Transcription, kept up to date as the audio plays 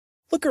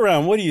Look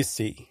around, what do you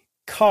see?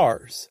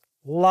 Cars.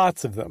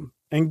 Lots of them.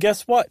 And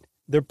guess what?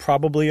 They're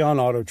probably on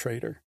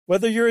AutoTrader.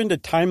 Whether you're into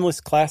timeless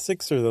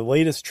classics or the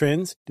latest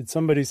trends, did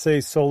somebody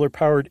say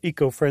solar-powered,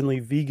 eco-friendly,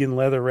 vegan,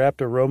 leather-wrapped,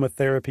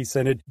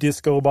 aromatherapy-scented,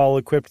 disco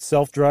ball-equipped,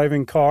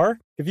 self-driving car?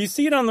 If you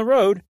see it on the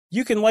road,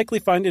 you can likely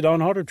find it on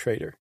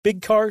AutoTrader.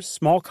 Big cars,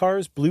 small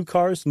cars, blue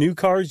cars, new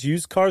cars,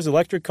 used cars,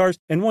 electric cars,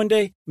 and one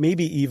day,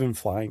 maybe even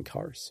flying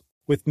cars.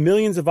 With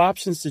millions of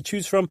options to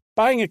choose from,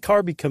 buying a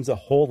car becomes a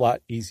whole lot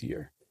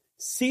easier.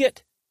 See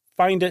it,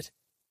 find it,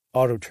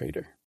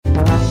 AutoTrader.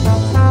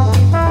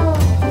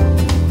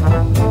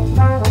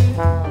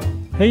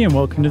 Hey, and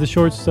welcome to the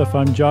Short Stuff.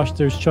 I'm Josh.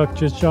 There's Chuck,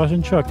 just Josh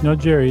and Chuck. No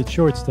Jerry. It's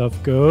Short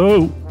Stuff.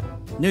 Go!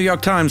 New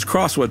York Times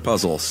crossword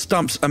puzzle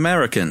stumps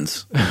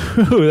Americans.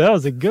 Ooh, that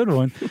was a good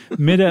one.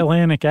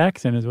 Mid-Atlantic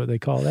accent is what they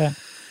call that.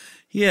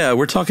 Yeah,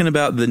 we're talking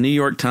about the New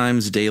York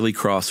Times daily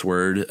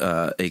crossword,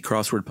 a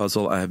crossword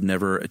puzzle I have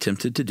never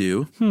attempted to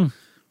do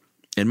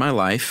in my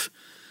life.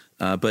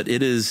 But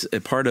it is a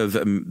part of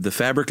the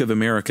fabric of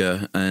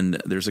America,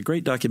 and there's a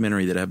great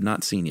documentary that I have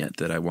not seen yet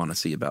that I want to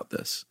see about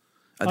this.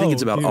 I think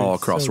it's about all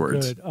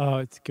crosswords. So good. Oh,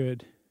 it's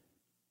good.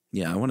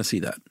 Yeah, I want to see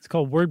that. It's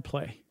called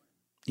Wordplay.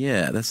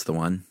 Yeah, that's the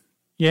one.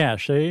 Yeah,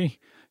 see?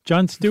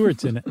 Jon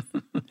Stewart's in it.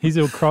 He's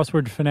a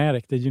crossword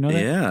fanatic. Did you know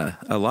that? Yeah,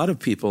 a lot of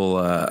people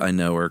I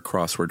know are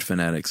crossword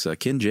fanatics.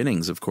 Ken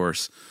Jennings, of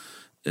course,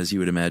 as you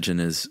would imagine,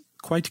 is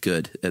quite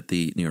good at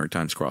the New York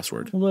Times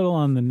crossword. A little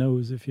on the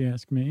nose, if you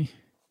ask me.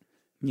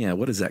 Yeah,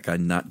 what is that guy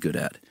not good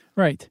at?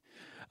 Right.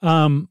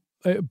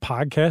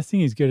 Podcasting,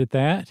 he's good at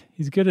that.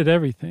 He's good at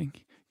everything.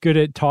 Good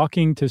at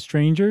talking to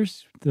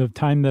strangers, the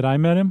time that I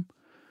met him.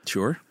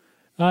 Sure.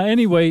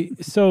 Anyway,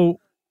 so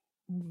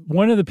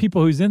one of the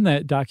people who's in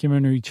that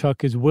documentary,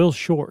 Chuck, is Will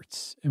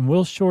Shortz. And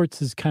Will Shortz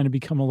has kind of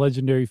become a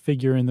legendary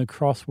figure in the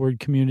crossword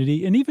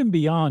community and even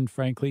beyond,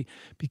 frankly,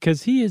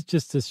 because he is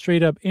just a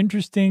straight up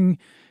interesting,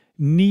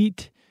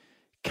 neat,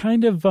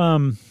 kind of,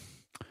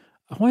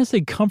 I want to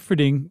say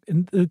comforting,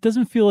 and it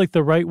doesn't feel like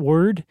the right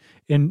word.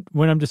 And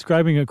when I'm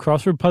describing a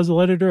crossword puzzle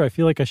editor, I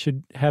feel like I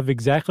should have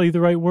exactly the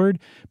right word,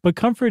 but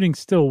comforting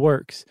still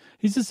works.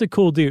 He's just a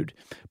cool dude.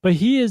 But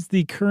he is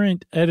the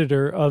current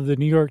editor of the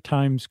New York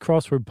Times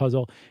crossword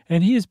puzzle,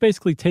 and he has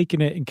basically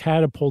taken it and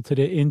catapulted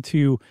it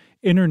into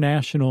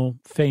international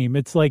fame.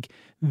 It's like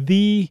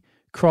the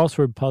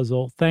crossword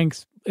puzzle,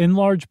 thanks in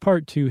large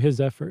part to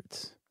his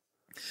efforts.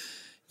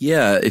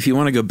 Yeah, if you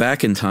want to go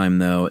back in time,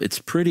 though, it's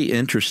pretty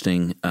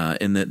interesting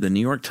in that the New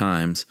York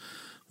Times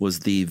was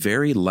the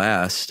very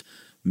last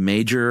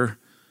major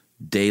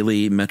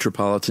daily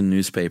metropolitan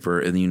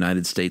newspaper in the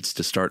United States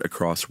to start a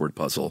crossword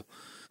puzzle.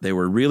 They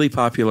were really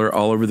popular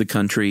all over the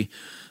country,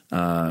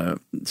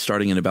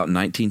 starting in about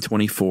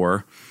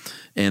 1924.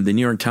 And the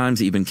New York Times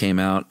even came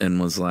out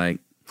and was like,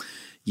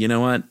 you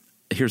know what?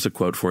 Here's a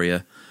quote for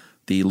you.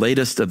 The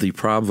latest of the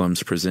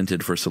problems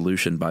presented for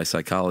solution by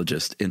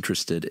psychologists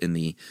interested in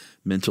the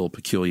mental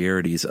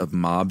peculiarities of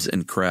mobs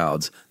and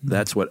crowds.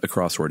 That's what a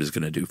crossword is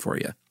going to do for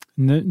you.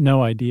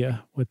 No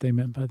idea what they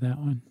meant by that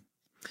one.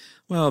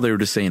 Well, they were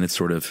just saying it's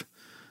sort of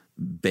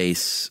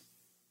base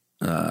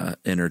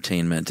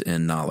entertainment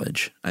and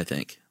knowledge, I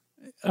think.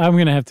 I'm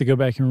going to have to go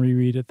back and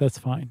reread it. That's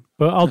fine.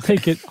 But I'll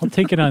take it. I'll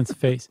take it on its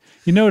face.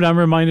 You know what I'm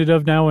reminded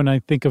of now when I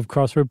think of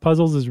crossword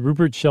puzzles is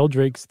Rupert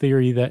Sheldrake's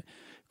theory that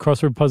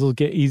crossword puzzles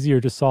get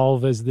easier to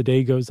solve as the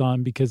day goes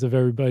on because of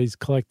everybody's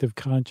collective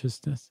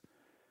consciousness.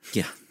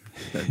 Yeah,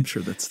 I'm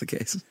sure that's the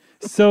case.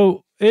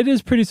 So it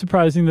is pretty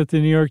surprising that the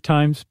New York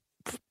Times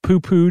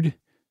poo-pooed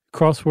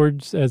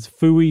crosswords as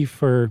phooey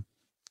for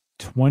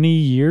 20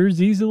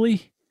 years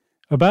easily.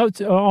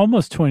 About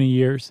almost 20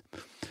 years,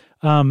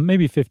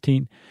 maybe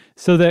 15.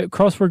 So that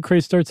crossword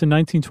craze starts in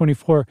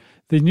 1924.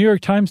 The New York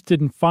Times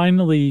didn't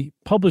finally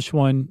publish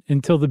one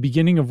until the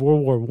beginning of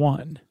World War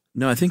I.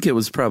 No, I think it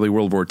was probably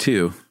World War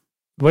II.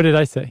 What did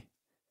I say?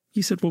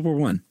 You said World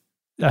War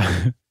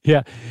I.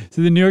 Yeah.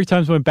 So the New York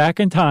Times went back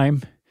in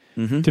time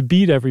to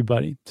beat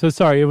everybody. So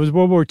sorry, it was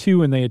World War II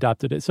when they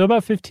adopted it. So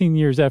about 15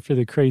 years after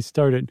the craze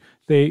started,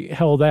 they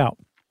held out.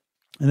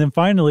 And then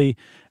finally,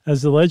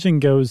 as the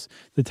legend goes,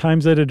 the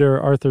Times editor,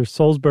 Arthur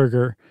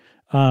Sulzberger,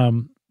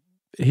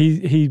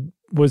 he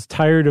was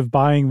tired of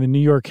buying the New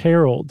York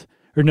Herald,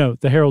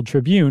 the Herald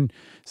Tribune,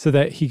 so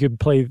that he could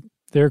play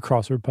their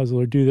crossword puzzle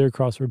or do their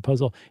crossword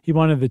puzzle. He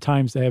wanted the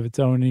Times to have its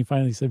own, and he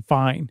finally said,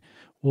 fine,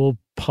 we'll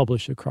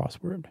publish a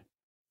crossword.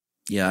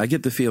 Yeah, I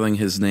get the feeling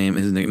his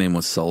nickname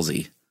was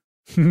Sulzy.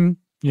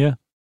 Yeah.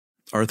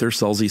 Arthur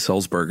Sulzy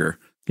Sulzberger.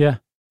 Yeah.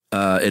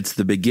 It's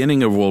the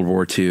beginning of World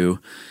War II,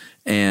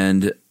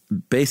 and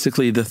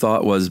basically the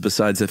thought was,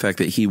 besides the fact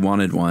that he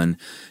wanted one,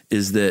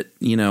 is that,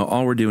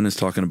 all we're doing is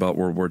talking about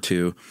World War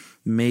II.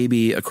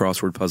 Maybe a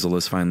crossword puzzle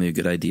is finally a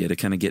good idea to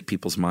kind of get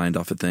people's mind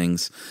off of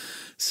things.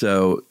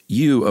 So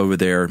you over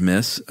there,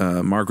 Miss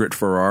Margaret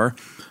Farrar,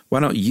 why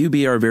don't you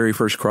be our very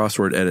first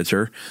crossword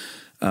editor?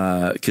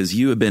 Because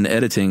you have been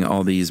editing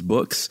all these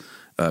books,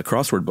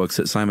 crossword books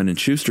that Simon &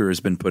 Schuster has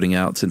been putting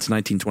out since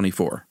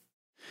 1924.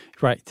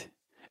 Right.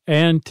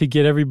 And to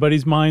get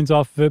everybody's minds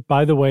off of it,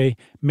 by the way,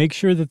 make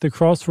sure that the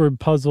crossword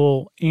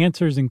puzzle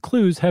answers and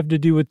clues have to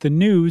do with the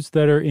news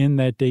that are in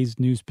that day's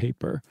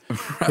newspaper,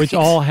 which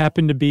all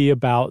happen to be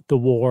about the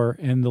war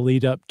and the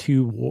lead up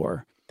to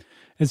war.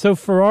 And so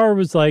Farrar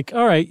was like,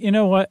 all right, you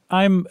know what?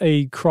 I'm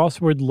a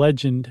crossword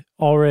legend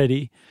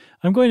already.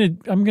 I'm going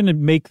to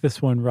make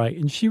this one right.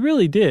 And she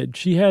really did.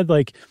 She had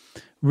like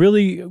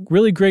really,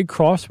 really great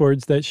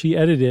crosswords that she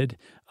edited.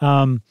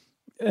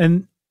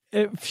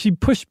 She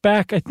pushed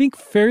back, I think,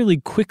 fairly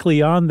quickly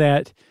on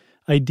that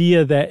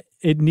idea that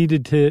it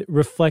needed to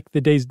reflect the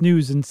day's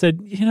news and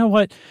said, you know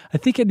what? I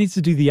think it needs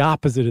to do the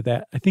opposite of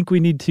that. I think we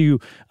need to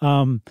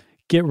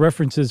get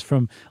references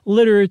from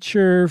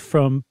literature,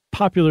 from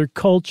popular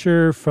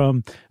culture,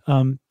 from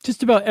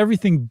just about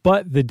everything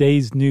but the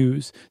day's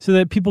news so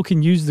that people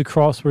can use the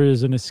crossword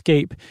as an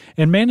escape,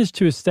 and managed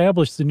to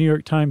establish the New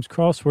York Times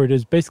crossword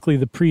as basically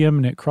the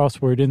preeminent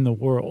crossword in the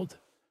world.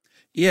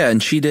 Yeah,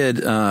 and she did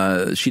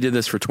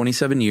this for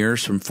 27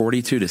 years, from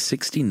 42 to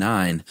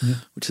 69,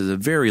 which is a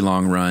very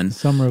long run.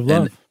 Summer of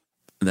Love.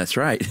 That's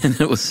right.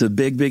 And it was a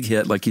big, big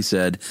hit, like you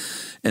said.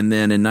 And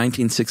then in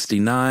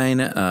 1969,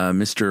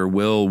 Mr.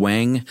 Will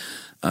Wang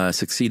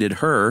succeeded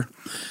her.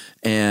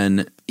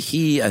 And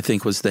he, I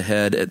think, was the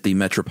head at the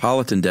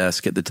Metropolitan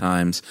desk at the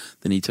Times.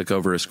 Then he took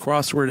over as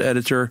crossword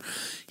editor.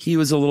 He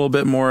was a little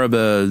bit more of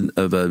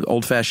a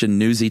old-fashioned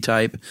newsy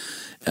type,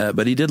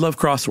 but he did love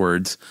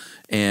crosswords.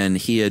 And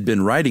he had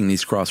been writing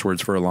these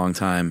crosswords for a long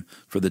time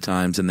for the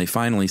Times, and they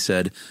finally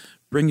said,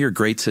 bring your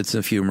great sense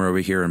of humor over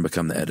here and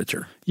become the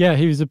editor. Yeah,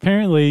 he was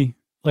apparently,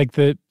 like,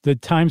 the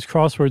Times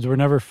crosswords were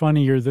never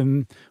funnier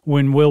than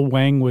when Will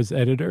Wang was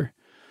editor.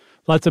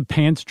 Lots of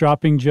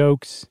pants-dropping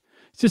jokes.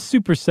 It's just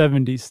super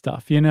 70s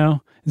stuff, you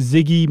know?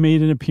 Ziggy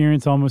made an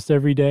appearance almost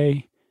every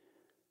day.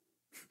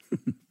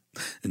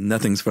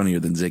 Nothing's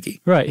funnier than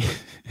Ziggy. Right.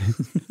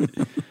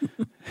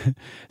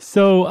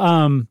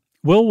 So,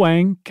 Will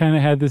Wang kind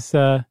of had this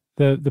the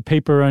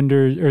paper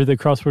under, or the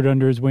crossword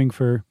under his wing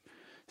for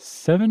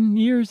 7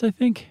 years, I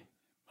think.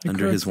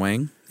 Under his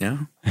wing,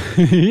 yeah.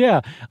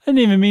 Yeah, I didn't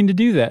even mean to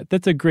do that.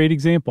 That's a great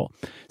example.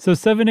 So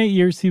 7-8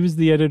 years, he was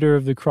the editor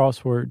of the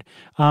crossword.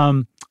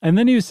 And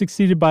then he was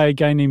succeeded by a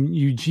guy named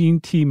Eugene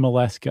T.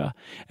 Maleska.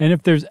 And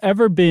if there's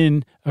ever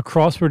been a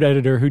crossword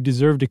editor who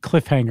deserved a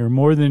cliffhanger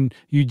more than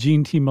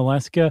Eugene T.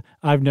 Maleska,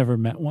 I've never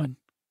met one.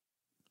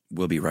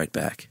 We'll be right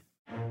back.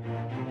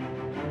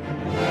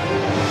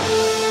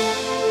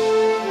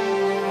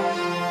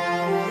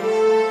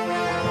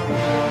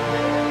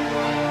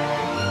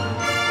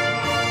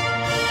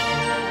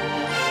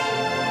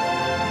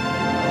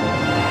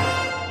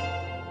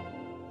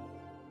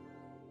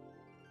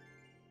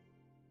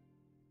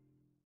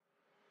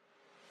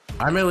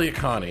 I'm Elliot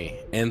Connie,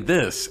 and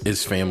this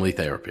is Family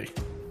Therapy.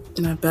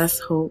 My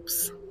best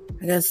hopes,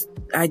 I guess,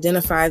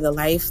 identify the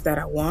life that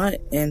I want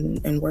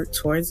and work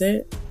towards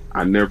it.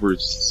 I never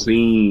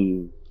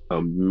seen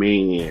a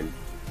man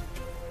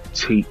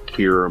take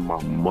care of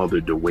my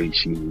mother the way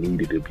she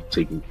needed to be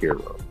taken care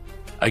of.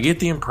 I get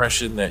the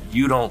impression that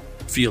you don't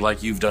feel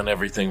like you've done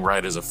everything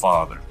right as a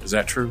father. Is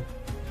that true?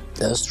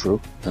 That's true,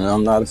 and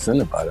I'm not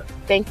offended by that.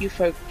 Thank you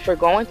for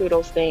going through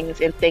those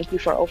things, and thank you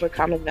for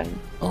overcoming them.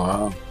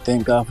 Wow.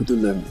 Thank God for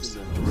deliverance.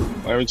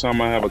 Every time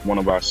I have one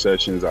of our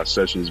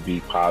sessions be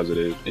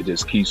positive. It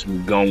just keeps me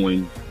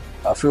going.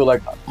 I feel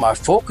like my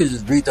focus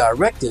is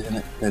redirected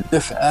in a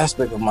different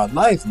aspect of my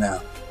life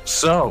now.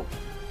 So,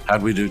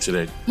 how'd we do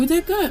today? We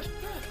did good.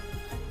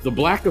 The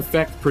Black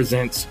Effect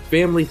presents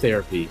Family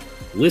Therapy.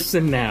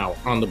 Listen now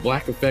on the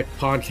Black Effect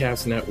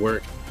Podcast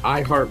Network,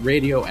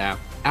 iHeartRadio app,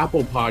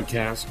 Apple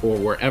Podcasts, or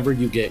wherever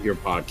you get your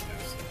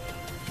podcasts.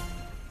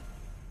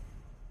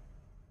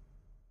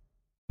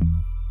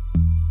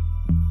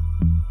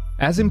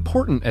 As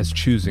important as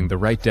choosing the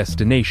right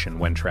destination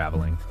when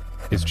traveling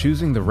is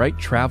choosing the right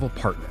travel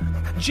partner.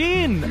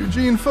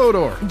 Eugene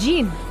Fodor.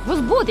 Gene,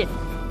 возбудит.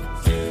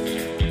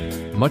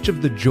 Much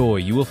of the joy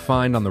you will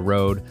find on the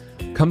road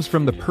comes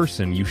from the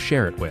person you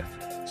share it with.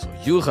 So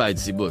you write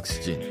the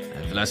books, Gene,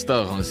 and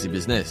Vlastar runs the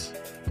business.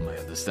 I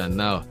understand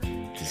now.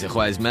 It is a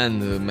wise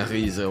man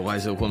marries a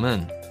wiser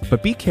woman.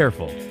 But be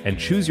careful and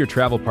choose your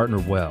travel partner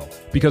well,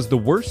 because the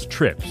worst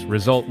trips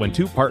result when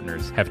two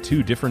partners have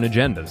two different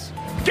agendas.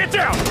 Get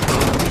down!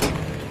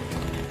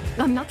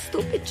 I'm not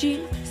stupid,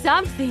 Gene.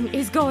 Something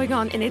is going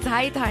on, and it's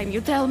high time you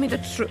tell me the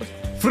truth.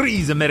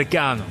 Freeze,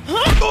 Americano!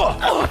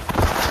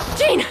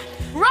 Gene,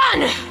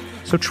 run!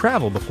 So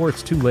travel before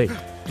it's too late.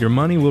 Your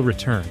money will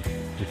return,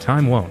 your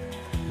time won't,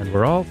 and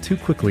we're all too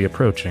quickly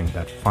approaching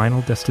that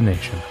final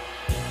destination.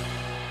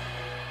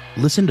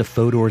 Listen to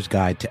Fodor's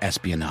Guide to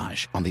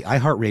Espionage on the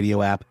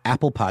iHeartRadio app,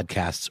 Apple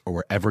Podcasts, or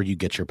wherever you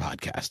get your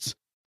podcasts.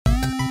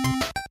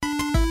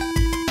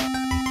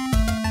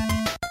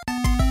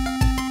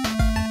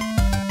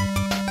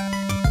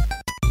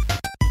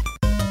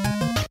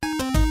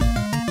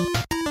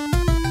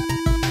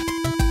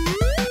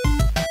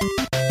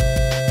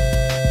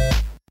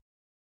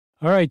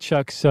 All right,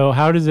 Chuck. So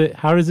how does it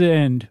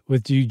end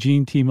with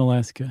Eugene T.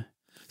 Maleska?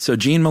 So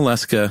Gene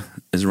Maleska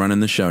is running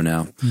the show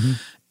now. Mm-hmm.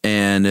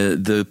 And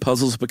the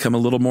puzzles become a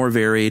little more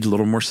varied, a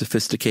little more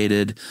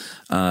sophisticated,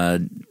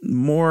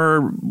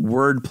 more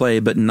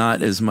wordplay, but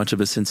not as much of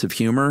a sense of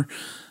humor.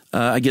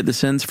 I get the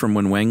sense from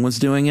when Wang was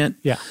doing it.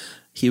 Yeah.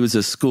 He was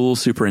a school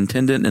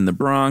superintendent in the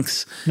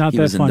Bronx. Not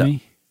that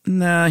funny.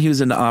 He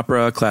was into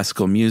opera,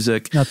 classical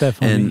music. Not that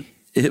funny. And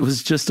it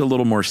was just a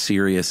little more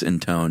serious in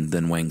tone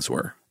than Wang's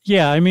were.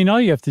 Yeah, I mean,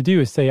 all you have to do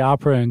is say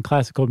opera and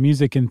classical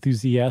music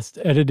enthusiast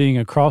editing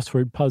a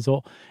crossword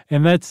puzzle,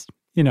 and that's,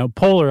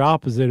 polar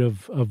opposite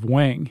of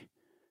Wang.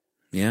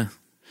 Yeah.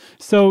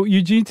 So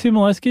Eugene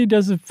Chmielewski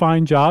does a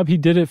fine job. He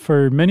did it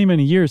for many,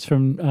 many years,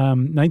 from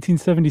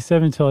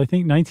 1977 until I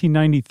think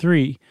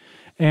 1993.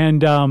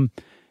 And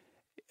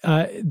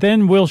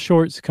then Will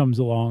Shortz comes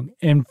along.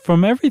 And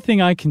from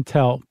everything I can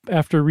tell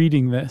after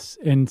reading this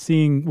and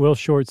seeing Will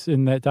Shortz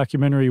in that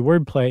documentary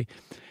Wordplay,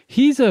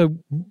 he's a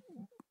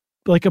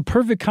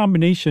perfect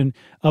combination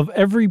of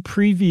every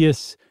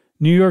previous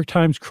New York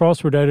Times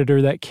crossword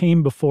editor that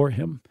came before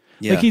him.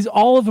 Yeah. Like he's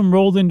all of them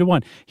rolled into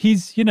one.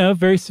 He's,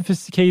 very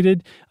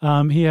sophisticated.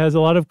 He has a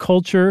lot of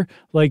culture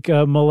like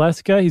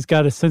Maleska. He's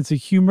got a sense of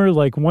humor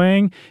like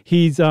Wang.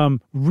 He's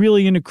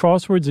really into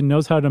crosswords and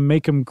knows how to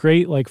make them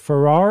great like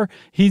Farrar.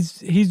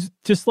 He's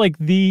just like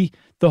the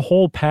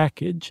whole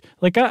package.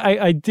 Like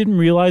I didn't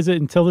realize it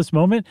until this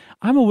moment.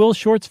 I'm a Will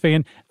Shortz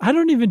fan. I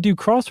don't even do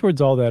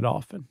crosswords all that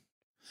often.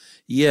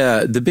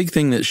 Yeah, the big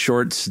thing that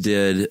Shortz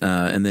did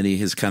and that he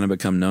has kind of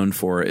become known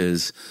for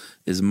is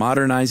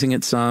modernizing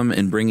it some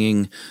and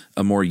bringing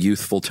a more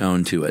youthful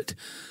tone to it.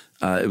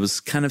 It was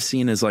kind of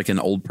seen as like an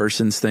old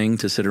person's thing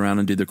to sit around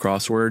and do the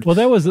crossword. Well,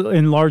 that was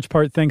in large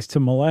part thanks to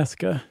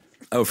Maleska.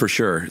 Oh, for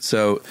sure.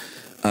 So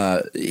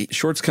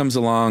Shortz comes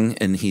along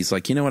and he's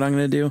like, you know what I'm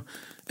going to do?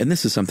 And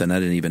this is something I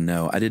didn't even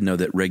know. I didn't know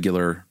that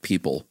regular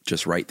people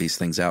just write these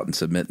things out and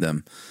submit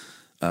them,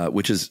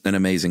 which is an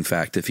amazing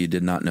fact if you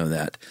did not know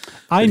that.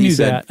 I knew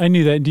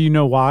that. Do you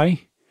know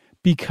why?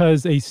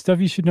 Because a Stuff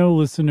You Should Know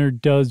listener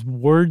does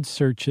word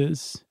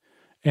searches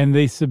and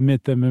they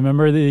submit them.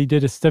 Remember, they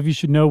did a Stuff You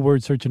Should Know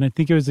word search, and I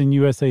think it was in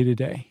USA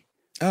Today.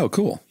 Oh,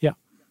 cool. Yeah.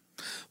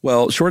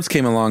 Well, Shortz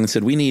came along and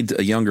said, we need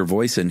a younger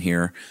voice in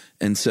here.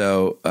 And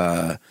so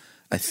I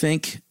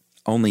think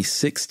only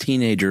 6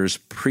 teenagers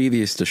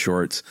previous to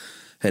Shortz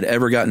had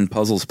ever gotten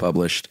puzzles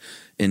published.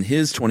 In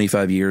his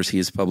 25 years, he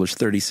has published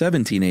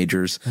 37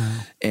 teenagers.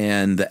 Wow.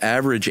 And the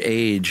average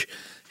age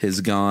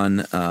has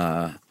gone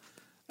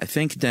I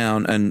think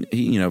down, and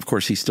he, of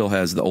course, he still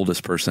has the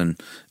oldest person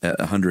at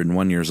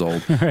 101 years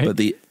old. Right. But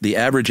the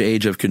average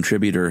age of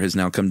contributor has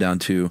now come down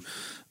to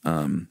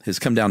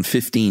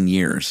 15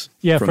 years.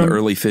 Yeah, from the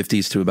early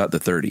 50s to about the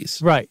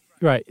 30s. Right.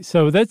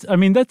 So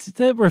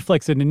that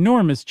reflects an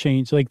enormous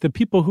change. Like the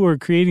people who are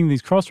creating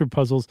these crossword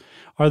puzzles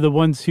are the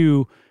ones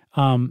who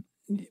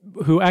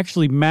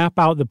actually map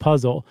out the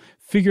puzzle,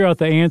 figure out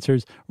the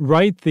answers,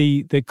 write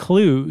the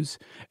clues,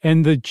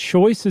 and the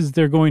choices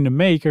they're going to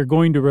make are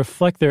going to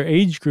reflect their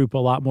age group a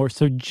lot more.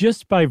 So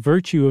just by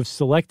virtue of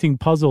selecting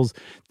puzzles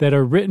that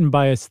are written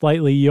by a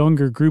slightly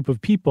younger group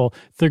of people,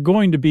 they're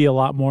going to be a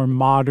lot more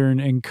modern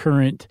and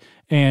current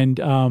and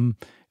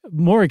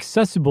more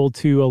accessible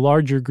to a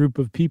larger group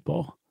of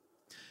people.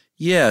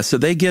 Yeah, so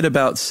they get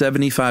about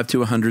 75 to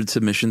 100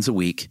 submissions a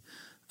week.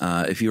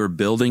 If you are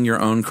building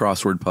your own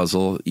crossword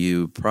puzzle,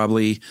 you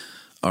probably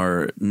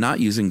are not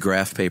using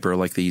graph paper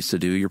like they used to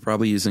do. You're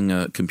probably using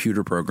a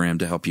computer program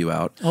to help you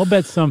out. I'll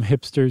bet some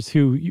hipsters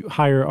who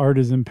hire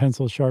artisan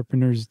pencil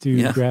sharpeners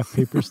do graph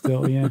paper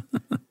still, yeah.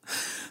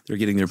 They're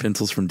getting their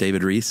pencils from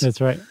David Reese.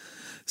 That's right.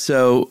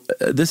 So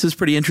this is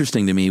pretty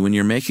interesting to me. When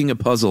you're making a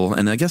puzzle,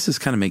 and I guess this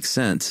kind of makes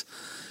sense,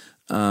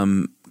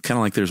 kind of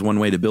like there's one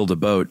way to build a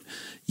boat.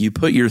 You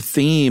put your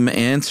theme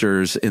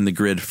answers in the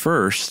grid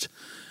first,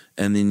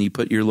 and then you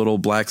put your little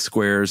black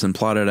squares and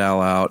plot it all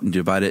out and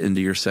divide it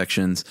into your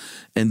sections.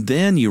 And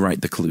then you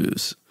write the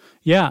clues.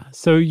 Yeah.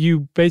 So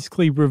you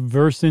basically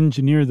reverse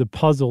engineer the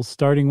puzzle,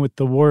 starting with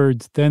the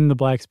words, then the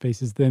black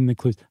spaces, then the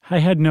clues. I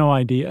had no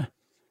idea.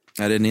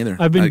 I didn't either.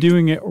 I've been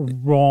doing it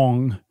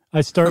wrong.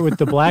 I start with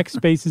the black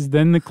spaces,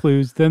 then the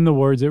clues, then the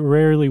words. It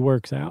rarely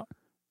works out.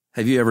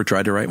 Have you ever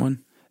tried to write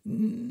one?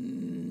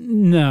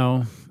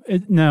 No.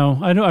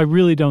 I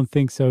really don't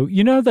think so.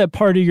 You know that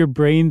part of your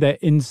brain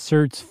that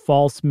inserts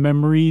false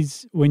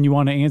memories when you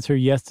want to answer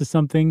yes to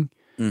something?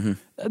 Mm-hmm.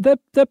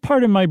 That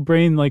part of my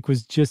brain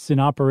was just in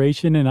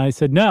operation, and I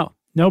said, no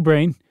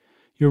brain,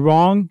 you're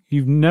wrong.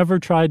 You've never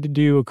tried to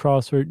do a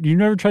crossword. You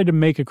never tried to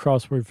make a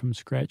crossword from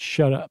scratch.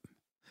 Shut up.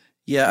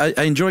 Yeah,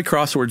 I enjoy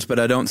crosswords, but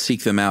I don't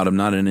seek them out. I'm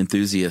not an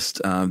enthusiast.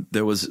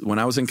 When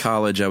I was in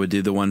college, I would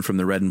do the one from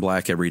the Red and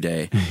Black every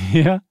day.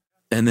 Yeah.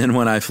 And then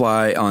when I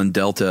fly on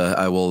Delta,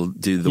 I will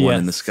do the one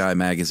in the Sky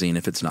magazine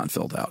if it's not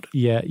filled out.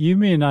 Yeah,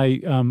 me and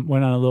I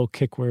went on a little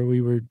kick where we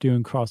were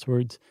doing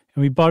crosswords,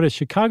 and we bought a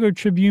Chicago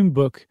Tribune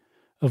book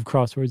of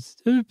crosswords.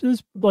 It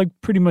was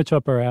pretty much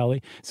up our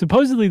alley.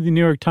 Supposedly, the New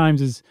York Times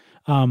is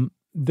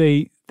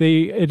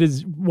it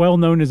is well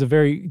known as a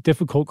very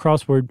difficult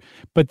crossword,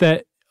 but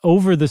that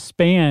over the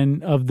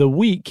span of the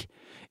week,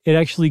 it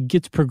actually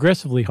gets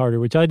progressively harder,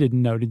 which I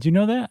didn't know. Did you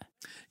know that?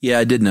 Yeah,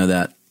 I did know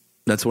that.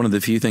 That's one of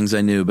the few things I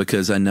knew,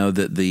 because I know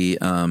that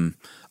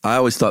I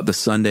always thought the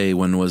Sunday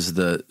one was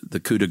the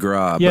coup de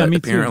grace, Yeah, but me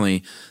apparently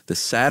too. the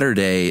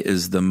Saturday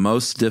is the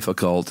most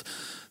difficult.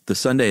 The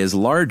Sunday is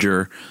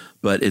larger,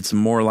 but it's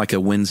more like a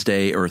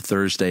Wednesday or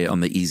Thursday on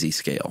the easy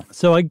scale.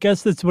 So I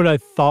guess that's what I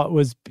thought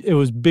it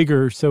was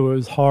bigger, so it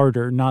was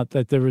harder, not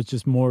that there was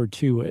just more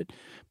to it.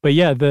 But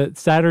yeah, the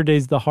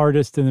Saturday's the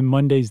hardest and then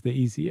Monday's the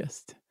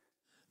easiest.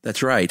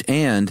 That's right.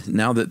 And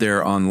now that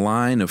they're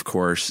online, of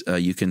course,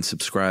 you can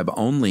subscribe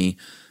only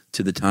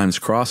to the Times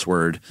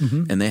crossword,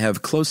 and they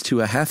have close to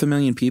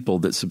 500,000 people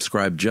that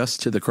subscribe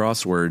just to the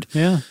crossword.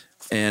 Yeah.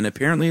 And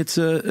apparently it's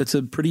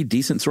a pretty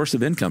decent source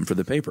of income for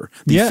the paper.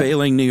 The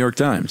failing New York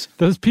Times.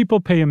 Those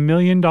people pay $1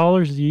 million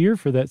a year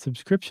for that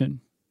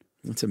subscription.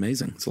 That's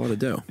amazing. It's a lot of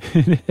dough.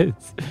 It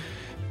is.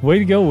 Way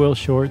to go, Will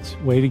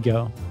Shortz. Way to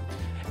go.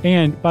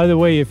 And by the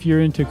way, if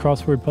you're into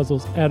crossword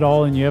puzzles at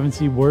all and you haven't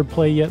seen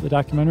Wordplay yet, the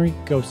documentary,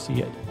 go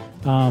see it.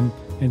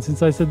 And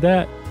since I said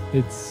that,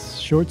 it's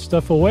short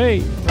stuff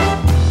away.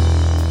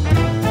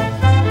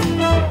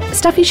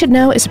 Stuff You Should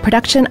Know is a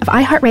production of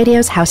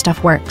iHeartRadio's How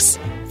Stuff Works.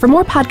 For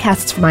more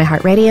podcasts from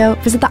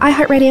iHeartRadio, visit the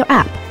iHeartRadio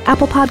app,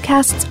 Apple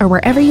Podcasts, or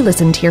wherever you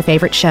listen to your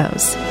favorite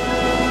shows.